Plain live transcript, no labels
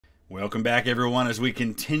Welcome back, everyone, as we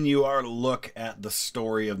continue our look at the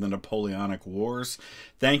story of the Napoleonic Wars.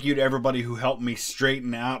 Thank you to everybody who helped me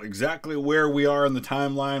straighten out exactly where we are in the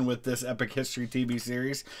timeline with this Epic History TV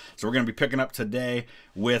series. So we're going to be picking up today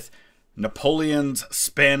with Napoleon's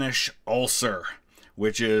Spanish Ulcer,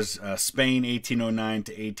 which is Spain 1809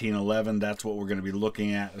 to 1811. That's what we're going to be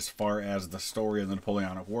looking at as far as the story of the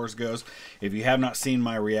Napoleonic Wars goes. If you have not seen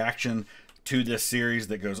my reaction to this series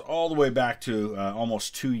that goes all the way back to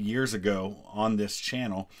almost 2 years ago on this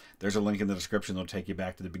channel, there's a link in the description that'll take you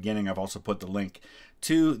back to the beginning. I've also put the link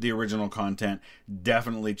to the original content.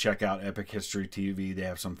 Definitely check out Epic History TV. They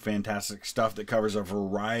have some fantastic stuff that covers a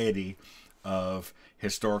variety of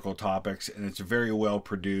historical topics, and it's very well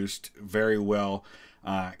produced, very well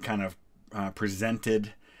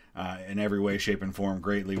presented in every way, shape, and form.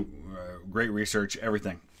 Great research,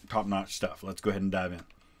 everything. Top-notch stuff. Let's go ahead and dive in.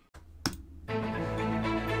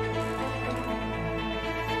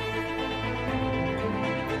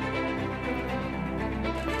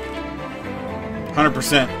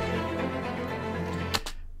 100%.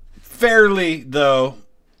 Fairly, though,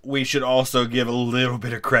 we should also give a little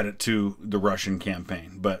bit of credit to the Russian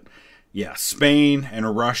campaign. But yeah, Spain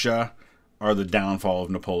and Russia are the downfall of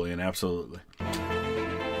Napoleon, absolutely.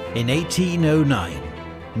 In 1809,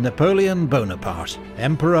 Napoleon Bonaparte,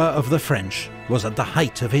 Emperor of the French, was at the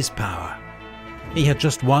height of his power. He had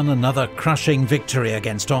just won another crushing victory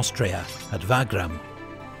against Austria at Wagram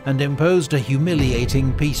and imposed a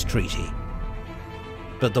humiliating peace treaty.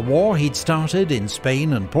 But the war he'd started in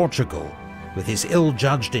Spain and Portugal, with his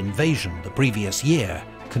ill-judged invasion the previous year,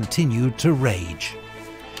 continued to rage.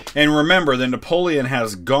 And remember that Napoleon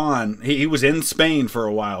has gone, he was in Spain for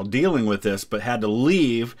a while dealing with this, but had to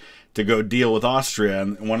leave to go deal with Austria.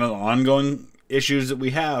 And one of the ongoing issues that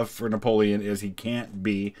we have for Napoleon is he can't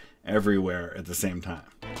be everywhere at the same time.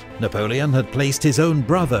 Napoleon had placed his own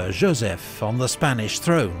brother Joseph on the Spanish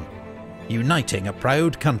throne, uniting a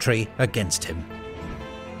proud country against him.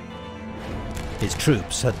 His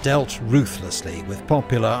troops had dealt ruthlessly with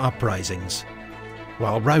popular uprisings,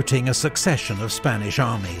 while routing a succession of Spanish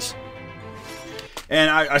armies. And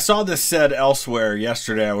I saw this said elsewhere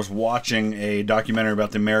yesterday. I was watching a documentary about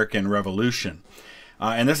the American Revolution.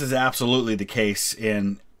 And this is absolutely the case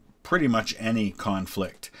in pretty much any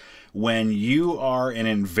conflict. When you are an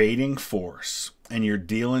invading force and you're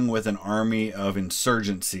dealing with an army of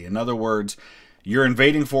insurgency, in other words, your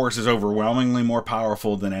invading force is overwhelmingly more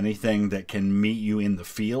powerful than anything that can meet you in the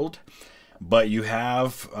field, but you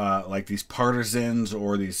have like these partisans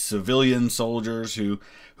or these civilian soldiers who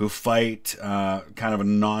fight kind of a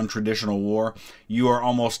non-traditional war, you are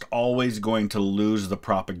almost always going to lose the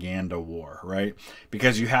propaganda war, right?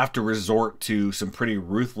 Because you have to resort to some pretty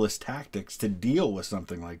ruthless tactics to deal with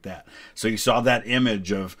something like that. So you saw that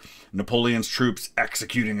image of Napoleon's troops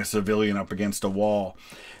executing a civilian up against a wall.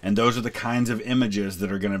 And those are the kinds of images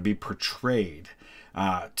that are going to be portrayed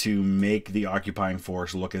to make the occupying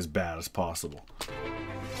force look as bad as possible.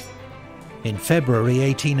 In February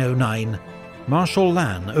 1809, Marshal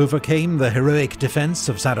Lannes overcame the heroic defense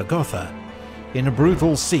of Zaragoza in a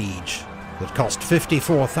brutal siege that cost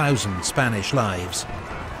 54,000 Spanish lives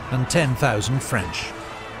and 10,000 French.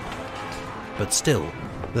 But still,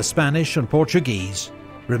 the Spanish and Portuguese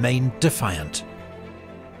remained defiant.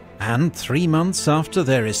 And 3 months after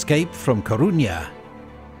their escape from Coruña,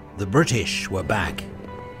 the British were back.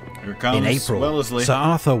 Here comes in April, Wellesley. Sir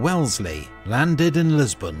Arthur Wellesley landed in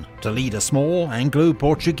Lisbon to lead a small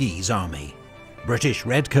Anglo-Portuguese army. British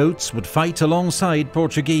redcoats would fight alongside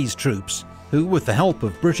Portuguese troops, who, with the help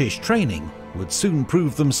of British training, would soon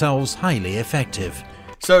prove themselves highly effective.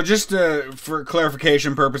 So just for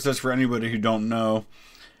clarification purposes, for anybody who don't know,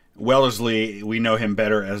 Wellesley, we know him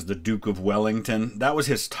better as the Duke of Wellington. That was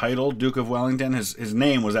his title, Duke of Wellington. His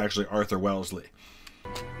name was actually Arthur Wellesley.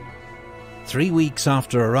 3 weeks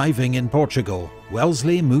after arriving in Portugal,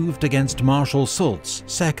 Wellesley moved against Marshal Soult's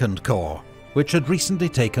 2nd Corps, which had recently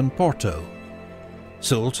taken Porto.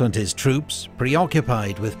 Soult and his troops,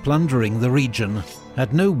 preoccupied with plundering the region,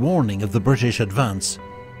 had no warning of the British advance,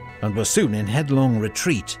 and were soon in headlong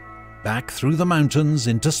retreat, back through the mountains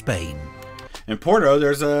into Spain. In Porto,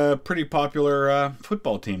 there's a pretty popular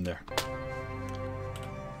football team there.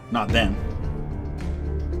 Not then.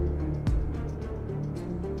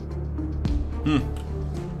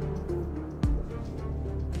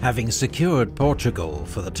 Having secured Portugal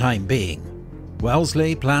for the time being,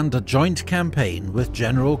 Wellesley planned a joint campaign with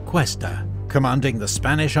General Cuesta, commanding the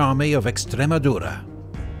Spanish army of Extremadura.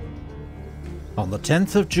 On the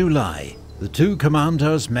 10th of July, the two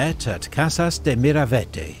commanders met at Casas de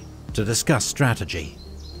Miravete to discuss strategy.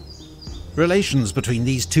 Relations between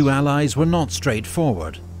these two allies were not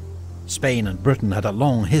straightforward, Spain and Britain had a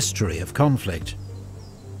long history of conflict.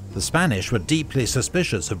 The Spanish were deeply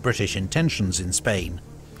suspicious of British intentions in Spain.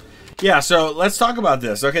 Yeah, so let's talk about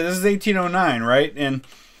this. Okay, this is 1809, right? And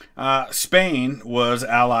Spain was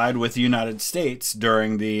allied with the United States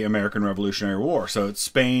during the American Revolutionary War. So it's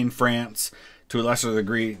Spain, France, to a lesser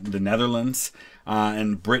degree, the Netherlands.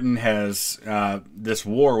 And Britain has this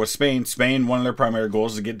war with Spain. Spain, one of their primary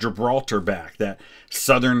goals is to get Gibraltar back, that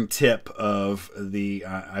southern tip of the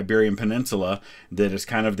Iberian Peninsula that is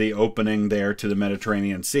kind of the opening there to the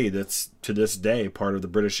Mediterranean Sea. That's, to this day, part of the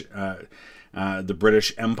British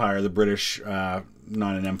Empire, the British, not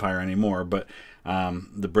an empire anymore, but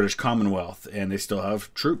the British Commonwealth, and they still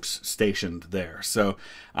have troops stationed there. So,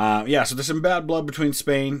 yeah, so there's some bad blood between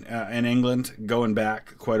Spain and England going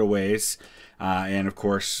back quite a ways. And, of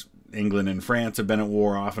course, England and France have been at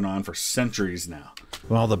war off and on for centuries now.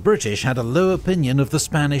 While the British had a low opinion of the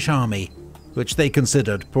Spanish army, which they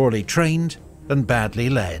considered poorly trained and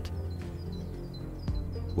badly led.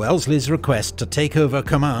 Wellesley's request to take over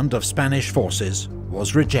command of Spanish forces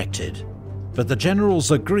was rejected, but the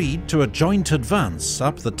generals agreed to a joint advance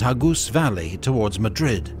up the Tagus Valley towards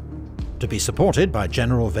Madrid, to be supported by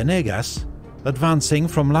General Venegas, advancing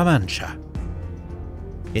from La Mancha.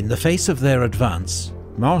 In the face of their advance,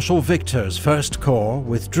 Marshal Victor's First Corps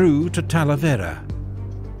withdrew to Talavera,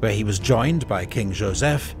 where he was joined by King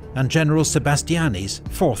Joseph and General Sebastiani's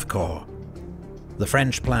Fourth Corps. The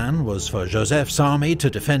French plan was for Joseph's army to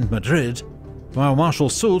defend Madrid, while Marshal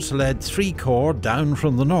Soult led 3 corps down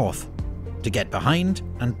from the north to get behind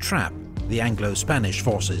and trap the Anglo-Spanish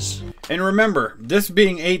forces. And remember, this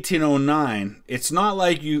being 1809, it's not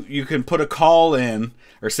like you can put a call in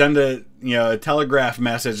or send a telegraph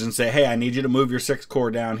message and say, hey, I need you to move your 6th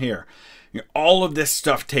Corps down here. All of this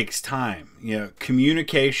stuff takes time.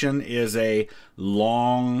 Communication is a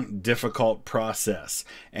long, difficult process,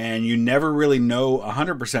 and you never really know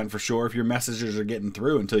 100% for sure if your messages are getting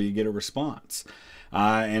through until you get a response.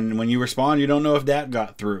 And when you respond, you don't know if that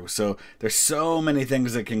got through. So there's so many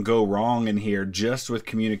things that can go wrong in here just with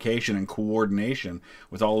communication and coordination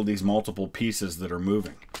with all of these multiple pieces that are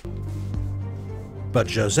moving. But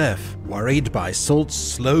Joseph, worried by Soult's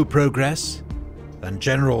slow progress and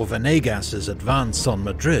General Venegas's advance on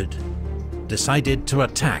Madrid, decided to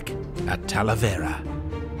attack at Talavera.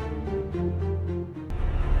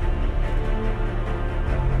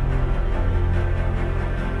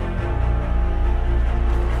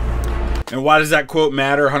 And why does that quote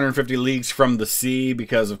matter? 150 leagues from the sea,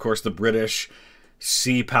 because of course the British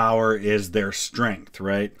sea power is their strength,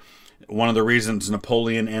 right? One of the reasons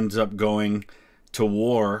Napoleon ends up going to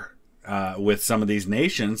war with some of these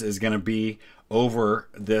nations is going to be over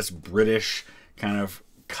this British kind of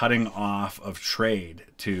cutting off of trade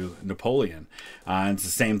to Napoleon. And it's the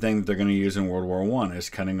same thing that they're going to use in World War I, is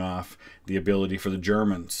cutting off the ability for the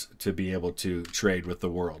Germans to be able to trade with the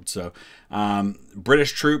world. So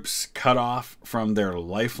British troops cut off from their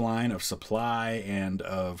lifeline of supply and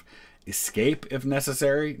of escape if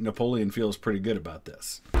necessary. Napoleon feels pretty good about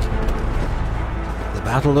this. The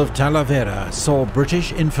Battle of Talavera saw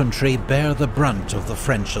British infantry bear the brunt of the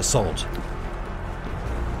French assault.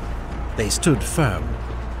 They stood firm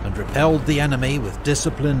and repelled the enemy with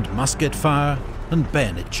disciplined musket fire and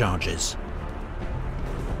bayonet charges.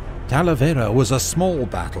 Talavera was a small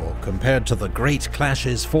battle compared to the great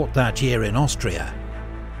clashes fought that year in Austria,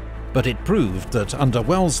 but it proved that under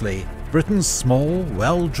Wellesley, Britain's small,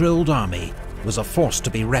 well-drilled army was a force to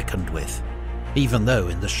be reckoned with, even though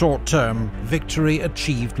in the short term victory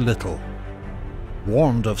achieved little.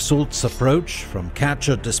 Warned of Soult's approach from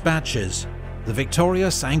captured dispatches, the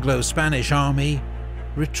victorious Anglo-Spanish army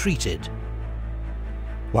retreated,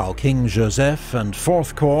 while King Joseph and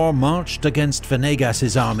Fourth Corps marched against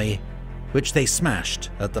Venegas's army, which they smashed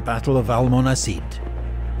at the Battle of Almonacid.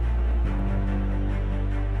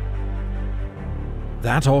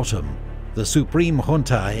 That autumn, the Supreme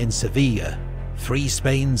Junta in Seville, Free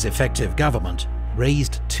Spain's effective government,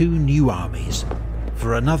 raised 2 new armies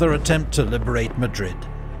for another attempt to liberate Madrid,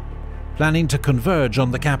 planning to converge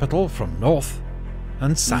on the capital from north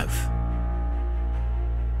and south.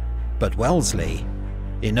 But Wellesley,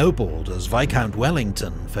 ennobled as Viscount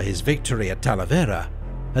Wellington for his victory at Talavera,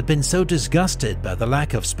 had been so disgusted by the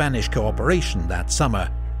lack of Spanish cooperation that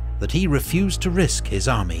summer that he refused to risk his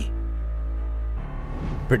army.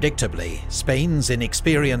 Predictably, Spain's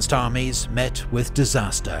inexperienced armies met with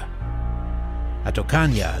disaster. At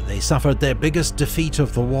Ocaña, they suffered their biggest defeat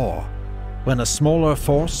of the war, when a smaller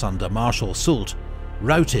force under Marshal Soult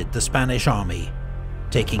routed the Spanish army,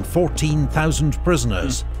 taking 14,000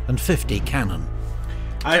 prisoners and 50 cannon.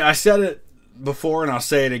 I said it it before and I'll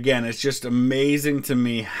say it again. It's just amazing to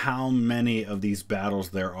me how many of these battles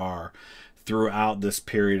there are throughout this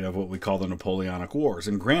period of what we call the Napoleonic Wars.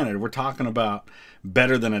 And granted, we're talking about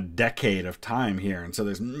better than a decade of time here. And so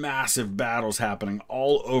there's massive battles happening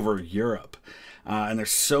all over Europe. And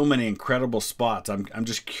there's so many incredible spots. I'm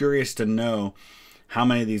just curious to know how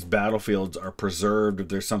many of these battlefields are preserved, if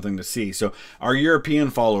there's something to see. So our European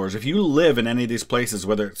followers, if you live in any of these places,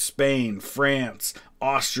 whether it's Spain, France,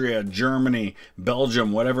 Austria, Germany,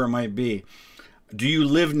 Belgium, whatever it might be, do you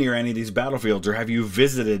live near any of these battlefields, or have you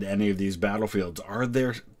visited any of these battlefields? Are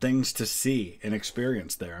there things to see and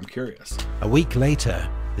experience there? I'm curious. A week later,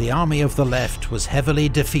 the army of the left was heavily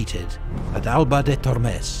defeated at Alba de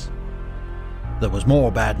Tormes. There was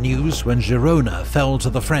more bad news when Girona fell to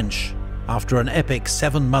the French after an epic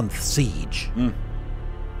 7-month siege.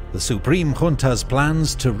 The Supreme Junta's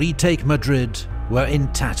plans to retake Madrid were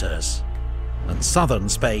in tatters, and southern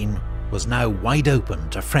Spain was now wide open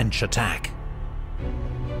to French attack.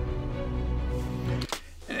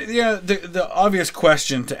 Yeah, the obvious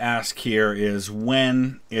question to ask here is,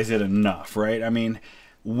 when is it enough, right? I mean,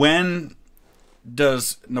 when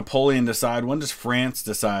does Napoleon decide, when does France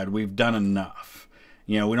decide we've done enough?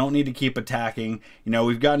 You know, we don't need to keep attacking. You know,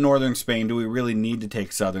 we've got northern Spain. Do we really need to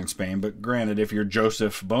take southern Spain? But granted, if you're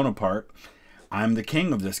Joseph Bonaparte, I'm the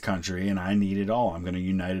king of this country and I need it all. I'm going to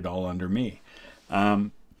unite it all under me.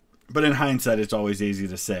 But in hindsight, it's always easy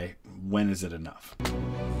to say, when is it enough?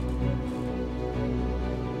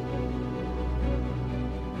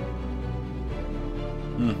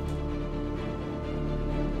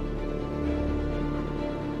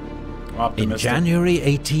 In January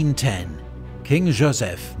 1810, King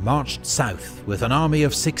Joseph marched south with an army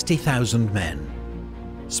of 60,000 men.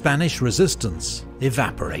 Spanish resistance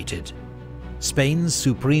evaporated. Spain's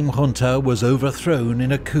Supreme Junta was overthrown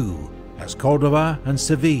in a coup, as Córdoba and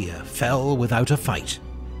Seville fell without a fight.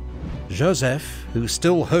 Joseph, who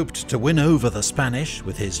still hoped to win over the Spanish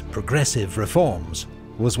with his progressive reforms,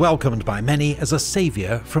 was welcomed by many as a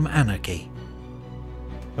saviour from anarchy.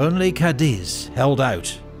 Only Cadiz held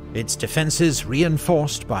out, its defences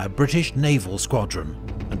reinforced by a British naval squadron,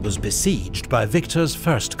 and was besieged by Victor's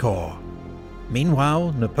First Corps.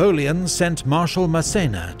 Meanwhile, Napoleon sent Marshal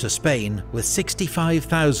Massena to Spain with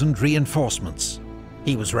 65,000 reinforcements.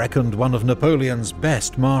 He was reckoned one of Napoleon's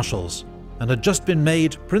best marshals, and had just been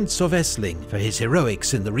made Prince of Essling for his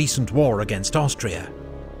heroics in the recent war against Austria.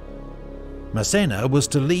 Massena was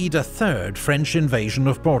to lead a third French invasion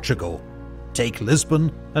of Portugal, take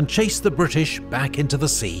Lisbon and chase the British back into the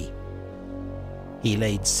sea. He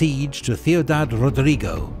laid siege to Ciudad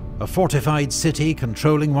Rodrigo, a fortified city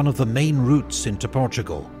controlling one of the main routes into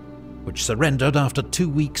Portugal, which surrendered after 2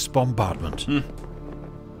 weeks' bombardment.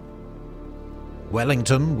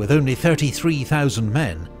 Wellington, with only 33,000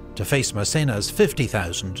 men to face Massena's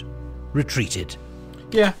 50,000, retreated.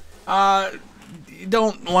 Yeah, you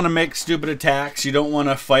don't want to make stupid attacks. You don't want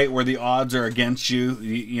to fight where the odds are against you.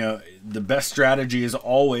 You know, the best strategy is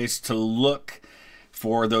always to look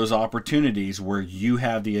for those opportunities where you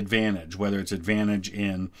have the advantage, whether it's advantage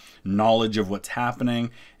in knowledge of what's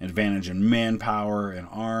happening, advantage in manpower and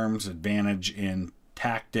arms, advantage in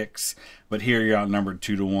tactics. But here you're outnumbered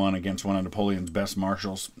 2-1 against one of Napoleon's best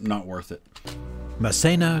marshals. Not worth it.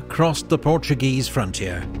 Massena crossed the Portuguese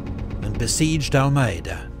frontier and besieged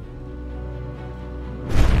Almeida.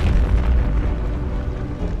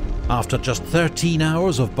 After just 13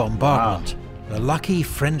 hours of bombardment, a lucky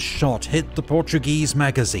French shot hit the Portuguese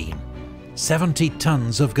magazine. 70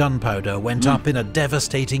 tons of gunpowder went up in a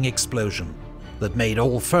devastating explosion that made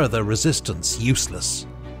all further resistance useless.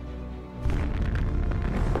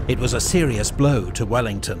 It was a serious blow to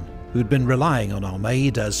Wellington, who'd been relying on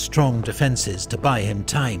Almeida's strong defences to buy him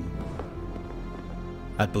time.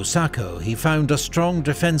 At Busaco, he found a strong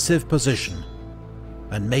defensive position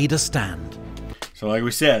and made a stand. So like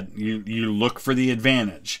we said, you look for the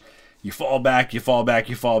advantage. You fall back, you fall back,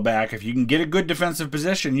 you fall back. If you can get a good defensive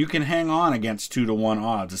position, you can hang on against 2-1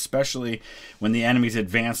 odds, especially when the enemy's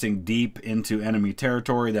advancing deep into enemy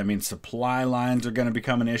territory. That means supply lines are going to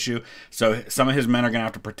become an issue. So some of his men are going to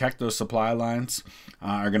have to protect those supply lines,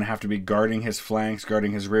 are going to have to be guarding his flanks,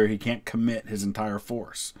 guarding his rear. He can't commit his entire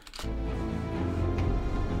force.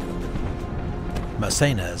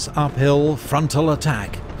 Massena's uphill frontal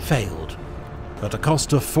attack failed, at a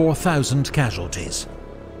cost of 4,000 casualties.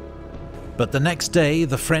 But the next day,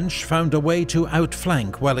 the French found a way to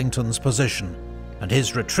outflank Wellington's position, and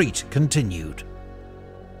his retreat continued.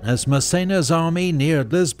 As Massena's army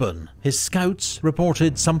neared Lisbon, his scouts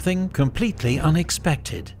reported something completely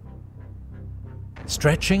unexpected.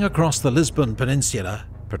 Stretching across the Lisbon peninsula,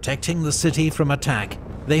 protecting the city from attack,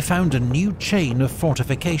 they found a new chain of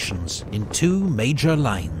fortifications in 2 major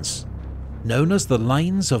lines. Known as the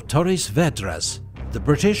Lines of Torres Vedras, the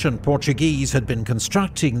British and Portuguese had been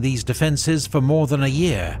constructing these defences for more than a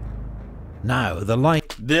year. Now the line...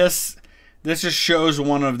 This just shows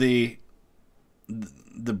one of the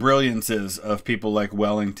brilliances of people like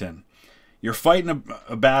Wellington. You're fighting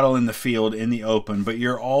a battle in the field, in the open, but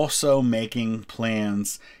you're also making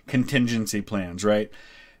plans, contingency plans, right?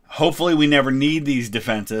 Hopefully we never need these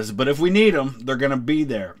defenses, but if we need them, they're going to be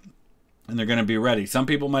there, and they're going to be ready. Some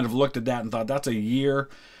people might have looked at that and thought that's a year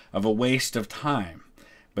of a waste of time,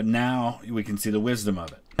 but now we can see the wisdom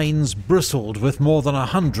of it. Lines bristled with more than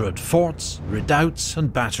 100 forts, redoubts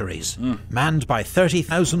and batteries, manned by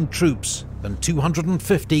 30,000 troops and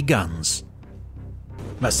 250 guns.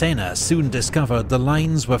 Massena soon discovered the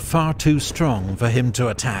lines were far too strong for him to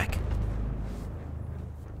attack.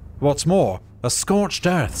 What's more, a scorched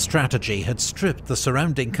earth strategy had stripped the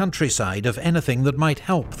surrounding countryside of anything that might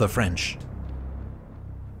help the French.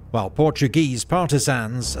 While Portuguese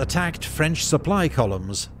partisans attacked French supply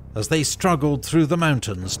columns as they struggled through the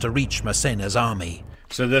mountains to reach Massena's army.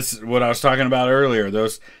 So this is what I was talking about earlier.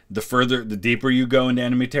 The deeper you go into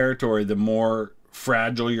enemy territory, the more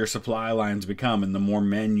fragile your supply lines become, and the more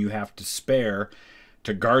men you have to spare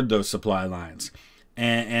to guard those supply lines.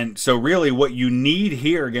 And so really what you need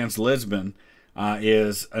here against Lisbon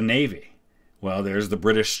is a navy. Well, there's the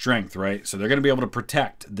British strength, right? So they're going to be able to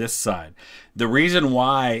protect this side. The reason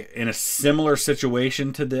why, in a similar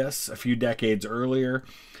situation to this, a few decades earlier,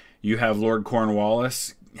 you have Lord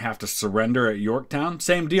Cornwallis have to surrender at Yorktown.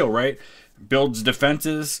 Same deal, right? Builds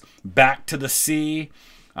defenses back to the sea,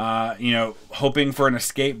 hoping for an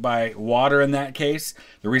escape by water in that case.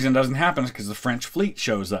 The reason it doesn't happen is because the French fleet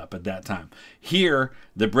shows up at that time. Here,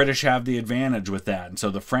 the British have the advantage with that, and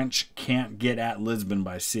so the French can't get at Lisbon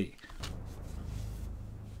by sea.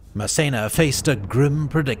 Massena faced a grim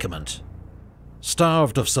predicament.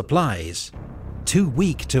 Starved of supplies, too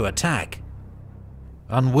weak to attack,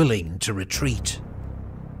 unwilling to retreat.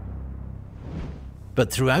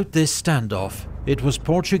 But throughout this standoff, it was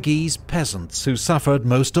Portuguese peasants who suffered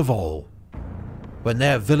most of all. When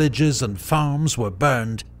their villages and farms were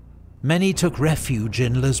burned, many took refuge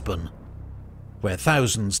in Lisbon, where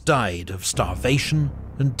thousands died of starvation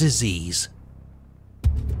and disease.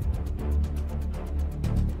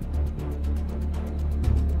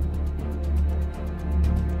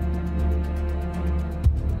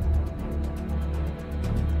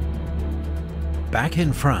 Back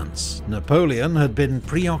in France, Napoleon had been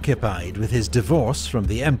preoccupied with his divorce from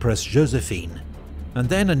the Empress Josephine, and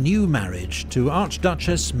then a new marriage to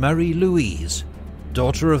Archduchess Marie-Louise,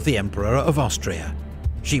 daughter of the Emperor of Austria.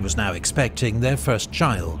 She was now expecting their first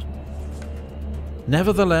child.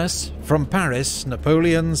 Nevertheless, from Paris,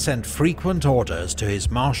 Napoleon sent frequent orders to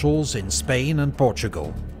his marshals in Spain and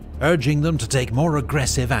Portugal, urging them to take more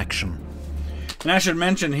aggressive action. And I should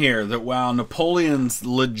mention here that while Napoleon's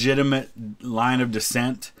legitimate line of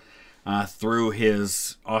descent through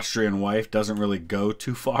his Austrian wife doesn't really go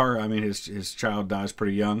too far, I mean, his child dies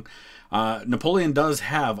pretty young, Napoleon does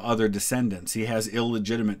have other descendants. He has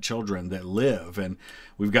illegitimate children that live, and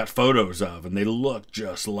we've got photos of, and they look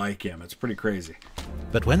just like him. It's pretty crazy.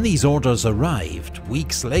 But when these orders arrived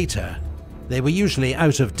weeks later, they were usually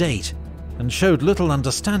out of date and showed little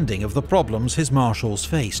understanding of the problems his marshals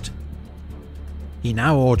faced. He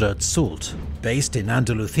now ordered Soult, based in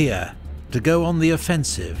Andalusia, to go on the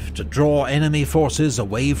offensive to draw enemy forces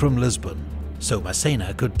away from Lisbon, so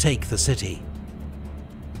Massena could take the city.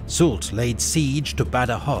 Soult laid siege to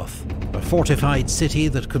Badajoz, a fortified city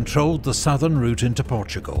that controlled the southern route into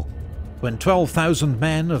Portugal. When 12,000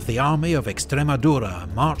 men of the army of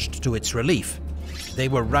Extremadura marched to its relief, they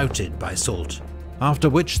were routed by Soult, after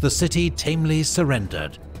which the city tamely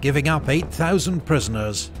surrendered, giving up 8,000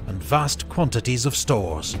 prisoners and vast quantities of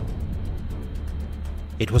stores.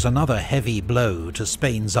 It was another heavy blow to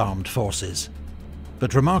Spain's armed forces,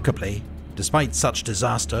 but remarkably, despite such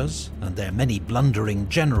disasters and their many blundering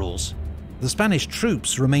generals, the Spanish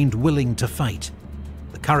troops remained willing to fight,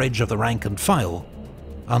 the courage of the rank and file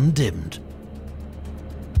undimmed.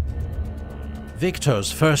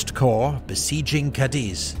 Victor's First Corps, besieging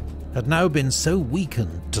Cadiz, had now been so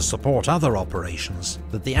weakened to support other operations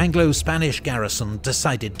that the Anglo-Spanish garrison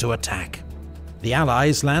decided to attack. The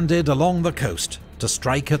Allies landed along the coast to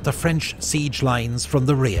strike at the French siege lines from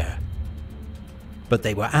the rear. But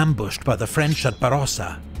they were ambushed by the French at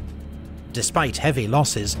Barossa. Despite heavy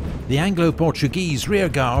losses, the Anglo-Portuguese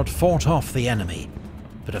rearguard fought off the enemy,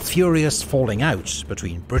 but a furious falling out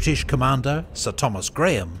between British commander Sir Thomas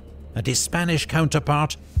Graham and his Spanish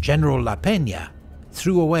counterpart General La Peña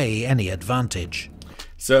threw away any advantage.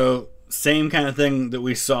 So same kind of thing that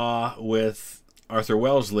we saw with Arthur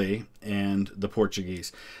Wellesley and the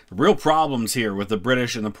Portuguese. Real problems here with the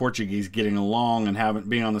British and the Portuguese getting along and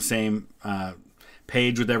being on the same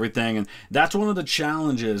page with everything. And that's one of the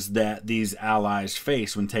challenges that these allies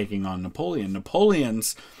face when taking on Napoleon.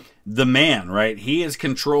 Napoleon's the man, right? He is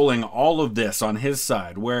controlling all of this on his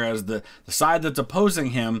side, whereas the side that's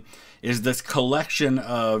opposing him is this collection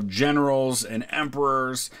of generals and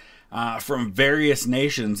emperors from various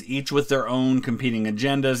nations, each with their own competing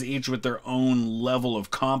agendas, each with their own level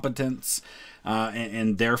of competence,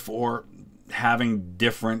 and therefore having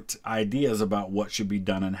different ideas about what should be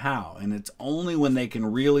done and how. And it's only when they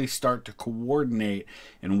can really start to coordinate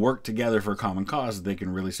and work together for a common cause that they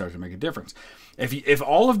can really start to make a difference. If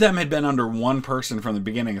all of them had been under one person from the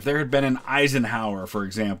beginning, if there had been an Eisenhower, for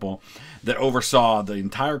example, that oversaw the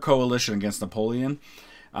entire coalition against Napoleon,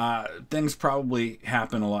 things probably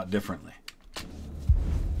happen a lot differently.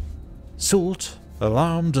 Soult,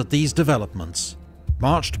 alarmed at these developments,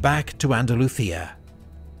 marched back to Andalusia.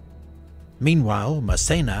 Meanwhile,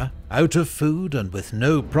 Massena, out of food and with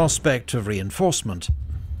no prospect of reinforcement,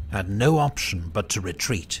 had no option but to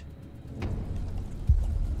retreat.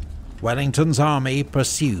 Wellington's army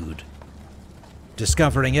pursued,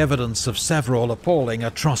 discovering evidence of several appalling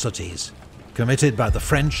atrocities committed by the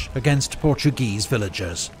French against Portuguese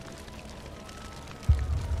villagers.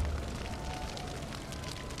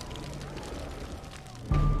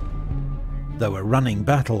 There were running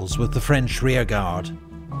battles with the French rearguard,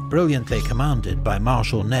 brilliantly commanded by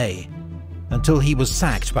Marshal Ney, until he was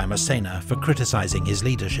sacked by Massena for criticizing his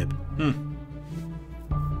leadership.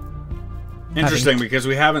 Interesting, because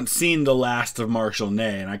we haven't seen the last of Marshal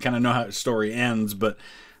Ney, and I kind of know how the story ends, but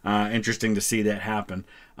interesting to see that happen.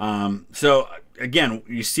 So, again,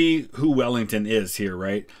 you see who Wellington is here,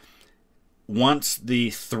 right? Once the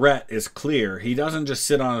threat is clear, he doesn't just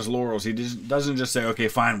sit on his laurels. He doesn't just say, okay,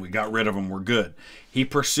 fine, we got rid of him, we're good. He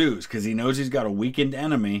pursues, because he knows he's got a weakened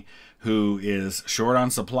enemy who is short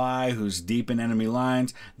on supply, who's deep in enemy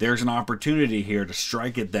lines. There's an opportunity here to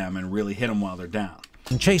strike at them and really hit them while they're down.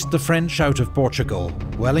 And chased the French out of Portugal,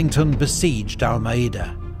 Wellington besieged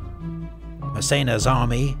Almeida. Massena's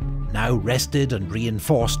army, now rested and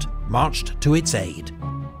reinforced, marched to its aid.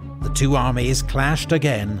 The two armies clashed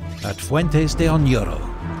again at Fuentes de Oñoro.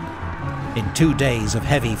 In 2 days of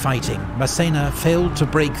heavy fighting, Massena failed to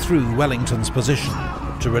break through Wellington's position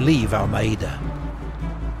to relieve Almeida.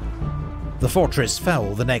 The fortress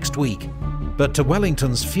fell the next week, but to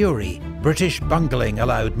Wellington's fury, British bungling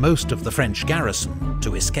allowed most of the French garrison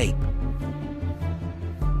to escape.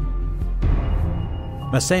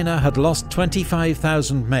 Massena had lost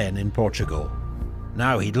 25,000 men in Portugal.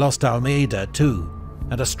 Now he'd lost Almeida too,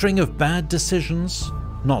 and a string of bad decisions,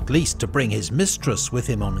 not least to bring his mistress with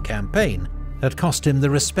him on campaign, had cost him the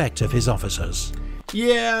respect of his officers.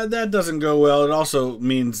 Yeah, that doesn't go well. It also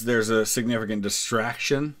means there's a significant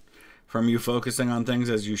distraction from you focusing on things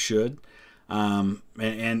as you should.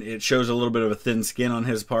 And it shows a little bit of a thin skin on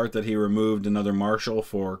his part that he removed another marshal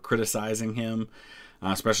for criticizing him,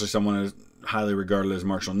 especially someone as highly regarded as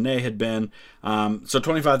Marshal Ney had been. So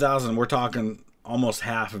 25,000, we're talking almost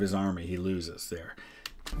half of his army he loses there.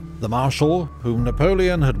 The marshal, whom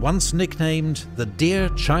Napoleon had once nicknamed the Dear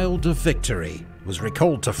Child of Victory, was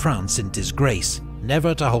recalled to France in disgrace,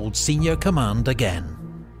 never to hold senior command again.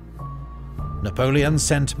 Napoleon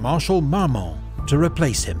sent Marshal Marmont to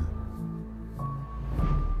replace him.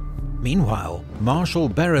 Meanwhile, Marshal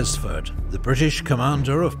Beresford, the British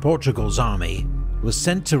commander of Portugal's army, was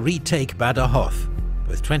sent to retake Badajoz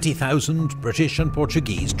with 20,000 British and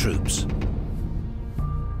Portuguese troops.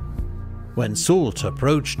 When Soult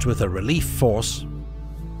approached with a relief force,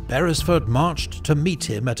 Beresford marched to meet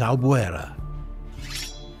him at Albuera.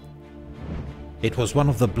 It was one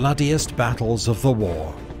of the bloodiest battles of the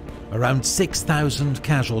war, around 6,000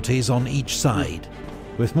 casualties on each side,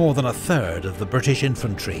 with more than a third of the British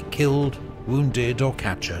infantry killed, wounded or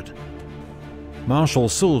captured. Marshal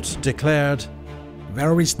Soult declared,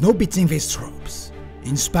 "There is no beating these troops,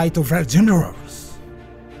 in spite of their generals.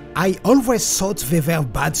 I always thought they were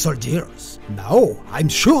bad soldiers. Now I'm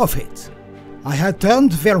sure of it. I had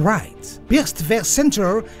turned their right, pierced their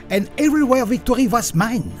center, and everywhere victory was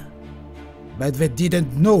mine. But they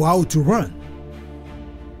didn't know how to run."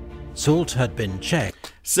 Soult had been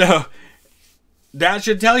checked. So that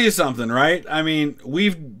should tell you something, right? I mean,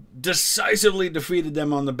 we've decisively defeated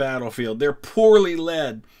them on the battlefield. They're poorly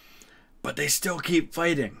led, but they still keep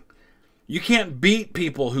fighting. You can't beat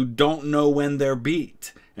people who don't know when they're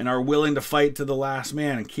beat and are willing to fight to the last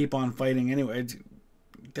man and keep on fighting anyway.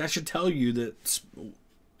 That should tell you that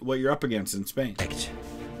what you're up against in Spain.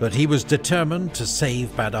 But he was determined to save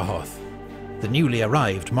Badajoz. The newly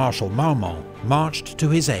arrived Marshal Marmont marched to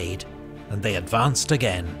his aid, and they advanced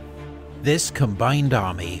again. This combined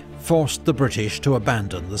army forced the British to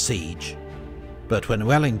abandon the siege. But when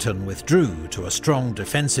Wellington withdrew to a strong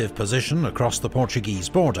defensive position across the Portuguese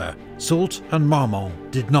border, Soult and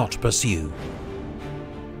Marmont did not pursue.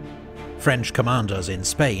 French commanders in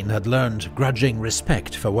Spain had learned grudging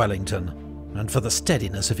respect for Wellington and for the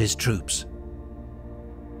steadiness of his troops.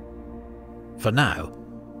 For now,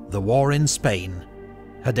 the war in Spain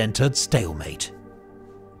had entered stalemate.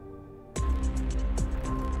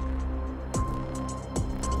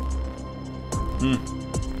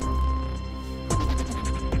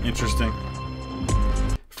 Interesting.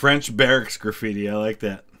 French barracks graffiti, I like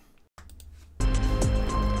that.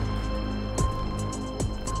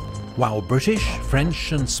 While British,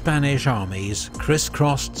 French and Spanish armies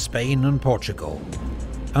crisscrossed Spain and Portugal,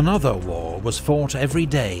 another war was fought every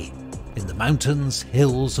day in the mountains,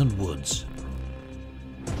 hills and woods.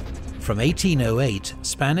 From 1808,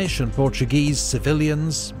 Spanish and Portuguese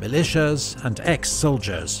civilians, militias and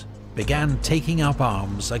ex-soldiers began taking up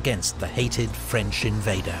arms against the hated French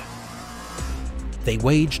invader. They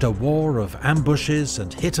waged a war of ambushes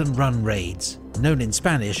and hit-and-run raids, known in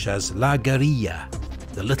Spanish as La Guerrilla,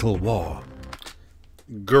 the Little War.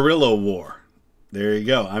 Guerrilla war. There you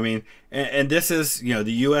go. I mean, and this is, you know,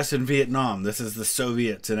 the U.S. in Vietnam. This is the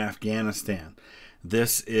Soviets in Afghanistan.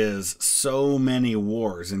 This is so many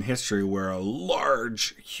wars in history where a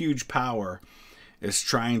large, huge power is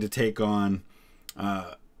trying to take on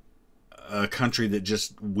a country that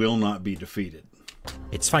just will not be defeated.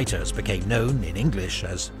 Its fighters became known in English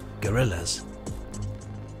as guerrillas.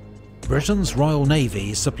 Britain's Royal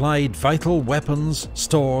Navy supplied vital weapons,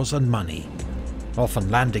 stores and money,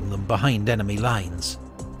 often landing them behind enemy lines.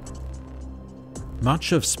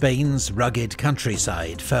 Much of Spain's rugged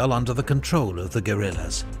countryside fell under the control of the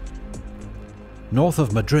guerrillas. North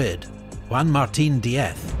of Madrid, Juan Martín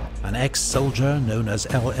Díez, an ex-soldier known as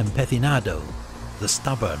El Empecinado, the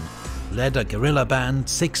Stubborn, led a guerrilla band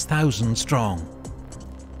 6,000 strong.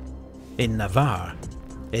 In Navarre,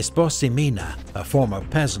 Espoz Mina, a former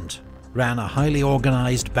peasant, ran a highly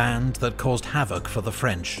organised band that caused havoc for the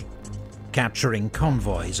French, capturing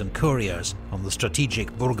convoys and couriers on the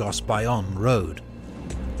strategic Burgos-Bayonne road,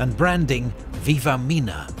 and branding Viva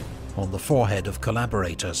Mina on the forehead of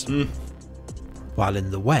collaborators. While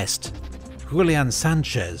in the west, Julian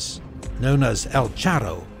Sanchez, known as El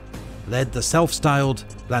Charro, led the self-styled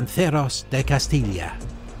Lanceros de Castilla.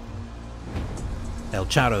 El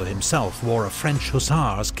Charro himself wore a French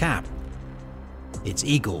hussar's cap, its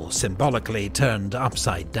eagle symbolically turned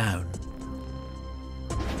upside down.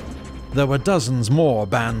 There were dozens more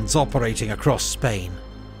bands operating across Spain,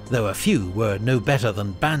 though a few were no better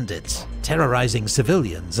than bandits, terrorizing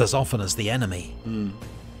civilians as often as the enemy.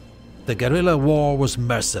 The guerrilla war was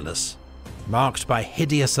merciless, marked by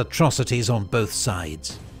hideous atrocities on both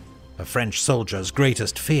sides. A French soldier's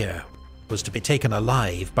greatest fear was to be taken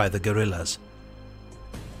alive by the guerrillas,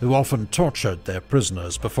 who often tortured their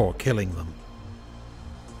prisoners before killing them.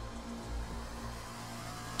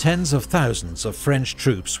 Tens of thousands of French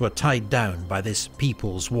troops were tied down by this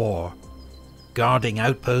people's war, guarding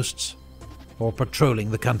outposts or patrolling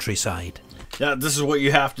the countryside. Yeah, this is what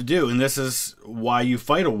you have to do, and this is why you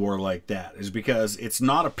fight a war like that, is because it's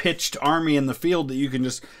not a pitched army in the field that you can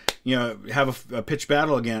just, you know, have a pitched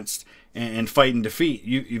battle against and fight and defeat.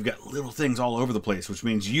 You've got little things all over the place, which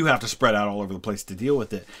means you have to spread out all over the place to deal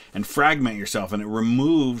with it and fragment yourself, and it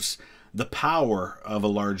removes the power of a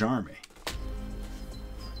large army.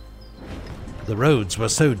 The roads were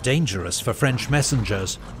so dangerous for French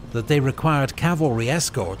messengers that they required cavalry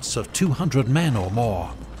escorts of 200 men or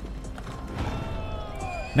more.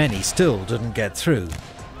 Many still didn't get through,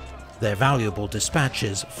 their valuable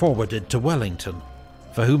dispatches forwarded to Wellington,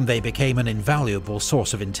 for whom they became an invaluable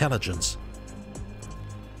source of intelligence.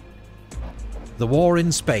 The war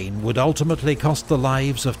in Spain would ultimately cost the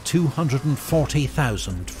lives of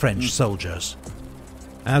 240,000 French soldiers.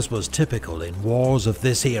 As was typical in wars of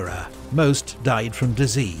this era, most died from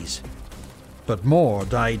disease, but more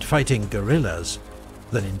died fighting guerrillas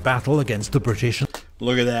than in battle against the British.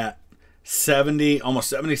 Look at that. Almost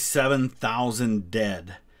 77,000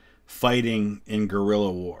 dead fighting in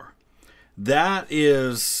guerrilla war. That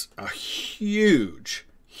is a huge,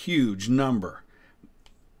 huge number.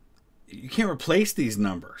 You can't replace these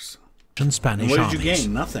numbers. And Spanish what did armies. you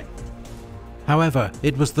gain? Nothing. However,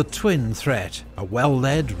 it was the twin threat, a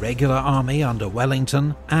well-led regular army under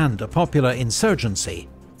Wellington and a popular insurgency,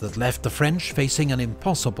 that left the French facing an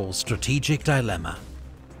impossible strategic dilemma.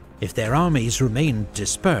 If their armies remained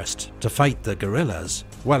dispersed to fight the guerrillas,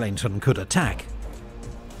 Wellington could attack.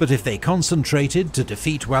 But if they concentrated to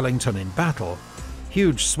defeat Wellington in battle,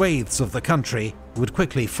 huge swathes of the country would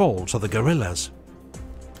quickly fall to the guerrillas.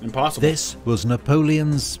 Impossible. This was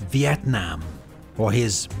Napoleon's Vietnam, or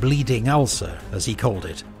his bleeding ulcer, as he called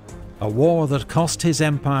it. A war that cost his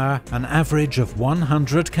empire an average of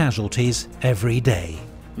 100 casualties every day,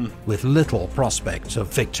 with little prospect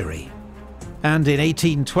of victory. And in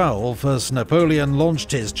 1812, as Napoleon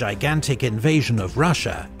launched his gigantic invasion of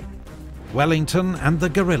Russia, Wellington and the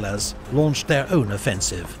guerrillas launched their own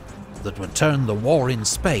offensive that would turn the war in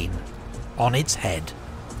Spain on its head.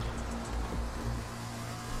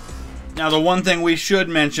 Now, the one thing we should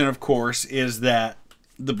mention, of course, is that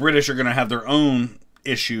the British are going to have their own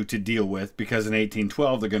issue to deal with, because in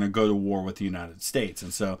 1812 they're going to go to war with the United States.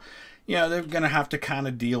 And so, you know, they're going to have to kind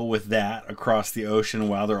of deal with that across the ocean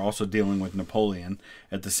while they're also dealing with Napoleon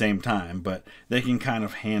at the same time. But they can kind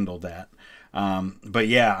of handle that. But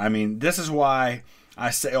yeah, I mean, this is why I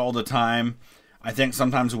say all the time, I think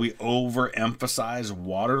sometimes we overemphasize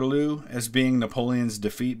Waterloo as being Napoleon's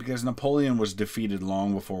defeat, because Napoleon was defeated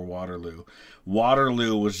long before Waterloo.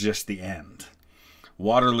 Waterloo was just the end.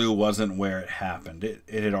 Waterloo wasn't where it happened.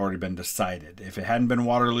 It had already been decided. If it hadn't been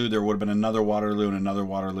Waterloo, there would have been another Waterloo and another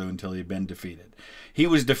Waterloo until he'd been defeated. He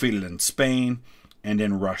was defeated in Spain and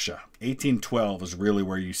in Russia. 1812 is really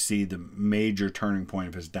where you see the major turning point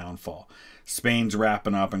of his downfall. Spain's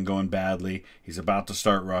wrapping up and going badly. He's about to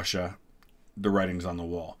start Russia. The writing's on the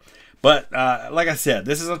wall. But like I said,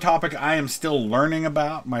 this is a topic I am still learning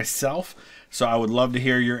about myself. So I would love to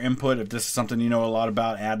hear your input. If this is something you know a lot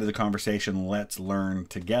about, add to the conversation. Let's learn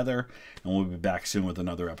together. And we'll be back soon with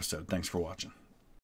another episode. Thanks for watching.